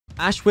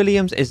Ash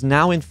Williams is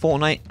now in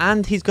Fortnite,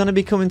 and he's going to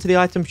be coming to the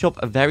item shop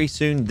very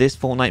soon this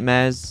Fortnite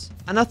mares.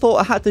 And I thought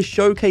I had to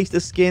showcase the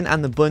skin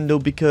and the bundle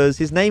because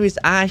his name is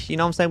Ash, you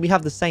know what I'm saying? We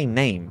have the same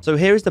name. So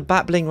here is the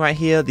bat bling right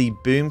here, the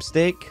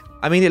boomstick.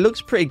 I mean, it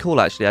looks pretty cool,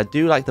 actually. I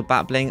do like the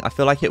bat bling. I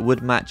feel like it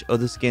would match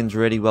other skins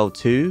really well,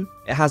 too.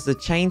 It has the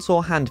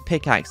chainsaw hand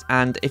pickaxe,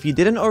 and if you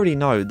didn't already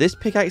know, this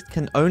pickaxe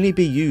can only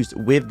be used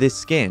with this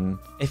skin.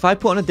 If I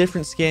put on a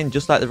different skin,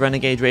 just like the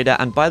Renegade Raider,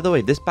 and by the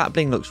way, this bat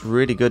bling looks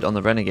really good on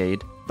the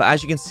Renegade, but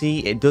as you can see,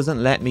 it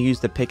doesn't let me use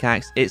the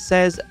pickaxe. It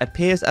says,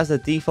 appears as a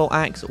default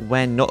axe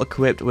when not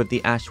equipped with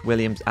the Ash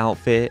Williams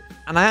outfit.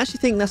 And I actually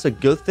think that's a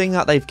good thing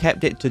that they've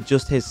kept it to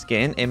just his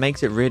skin. It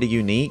makes it really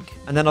unique.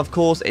 And then, of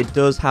course, it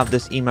does have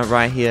this emote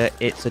right here.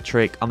 It's a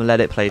trick. I'm gonna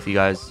let it play for you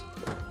guys.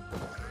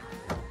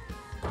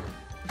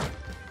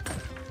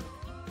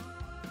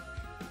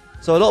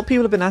 So a lot of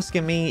people have been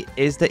asking me,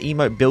 is the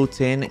emote built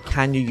in?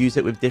 Can you use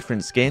it with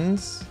different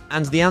skins?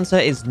 And the answer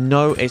is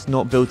no, it's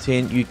not built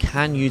in. You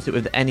can use it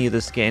with any other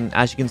skin.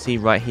 As you can see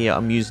right here,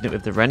 I'm using it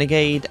with the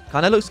Renegade.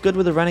 Kind of looks good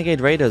with the Renegade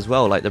Raider as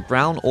well. Like the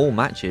brown all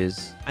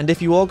matches. And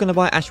if you are going to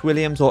buy Ash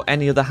Williams or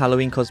any other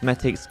Halloween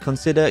cosmetics,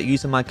 consider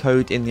using my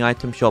code in the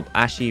item shop,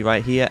 Ashy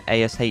right here,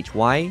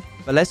 ASHY.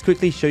 But let's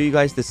quickly show you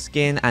guys the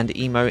skin and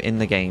emote in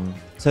the game.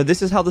 So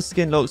this is how the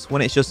skin looks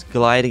when it's just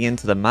gliding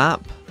into the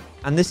map.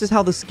 And this is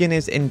how the skin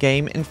is in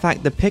game. In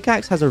fact, the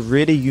pickaxe has a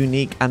really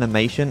unique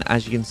animation,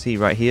 as you can see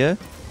right here.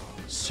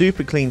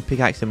 Super clean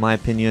pickaxe in my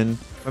opinion.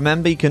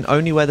 Remember, you can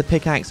only wear the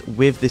pickaxe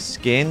with this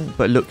skin,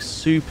 but looks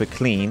super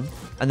clean.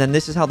 And then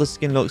this is how the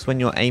skin looks when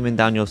you're aiming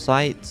down your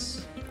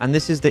sights. And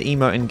this is the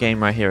emote in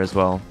game right here as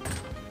well.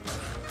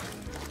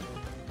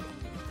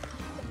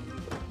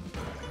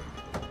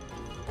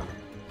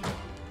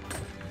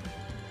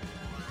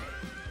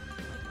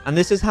 And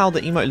this is how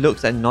the emote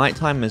looks at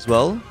nighttime as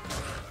well.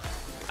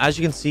 As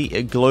you can see,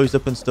 it glows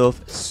up and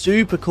stuff.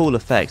 Super cool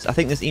effects. I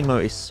think this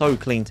emote is so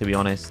clean, to be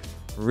honest.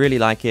 Really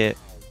like it.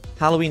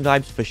 Halloween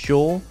vibes for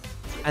sure.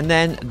 And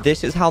then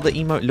this is how the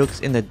emote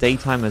looks in the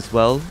daytime as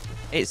well.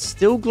 It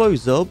still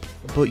glows up,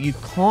 but you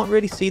can't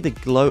really see the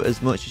glow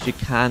as much as you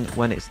can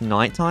when it's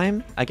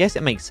nighttime. I guess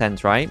it makes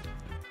sense, right?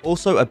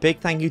 Also, a big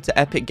thank you to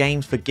Epic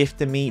Games for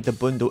gifting me the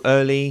bundle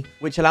early,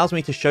 which allows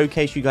me to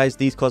showcase you guys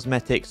these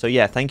cosmetics. So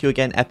yeah, thank you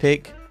again,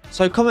 Epic.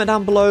 So comment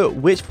down below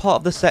which part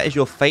of the set is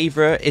your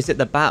favorite. Is it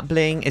the bat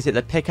bling? Is it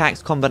the pickaxe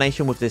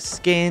combination with this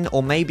skin?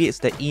 Or maybe it's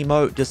the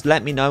emote? Just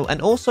let me know.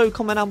 And also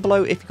comment down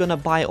below if you're going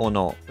to buy it or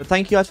not. But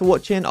thank you guys for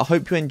watching. I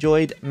hope you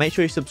enjoyed. Make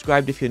sure you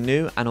subscribed if you're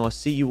new. And I'll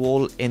see you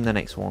all in the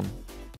next one.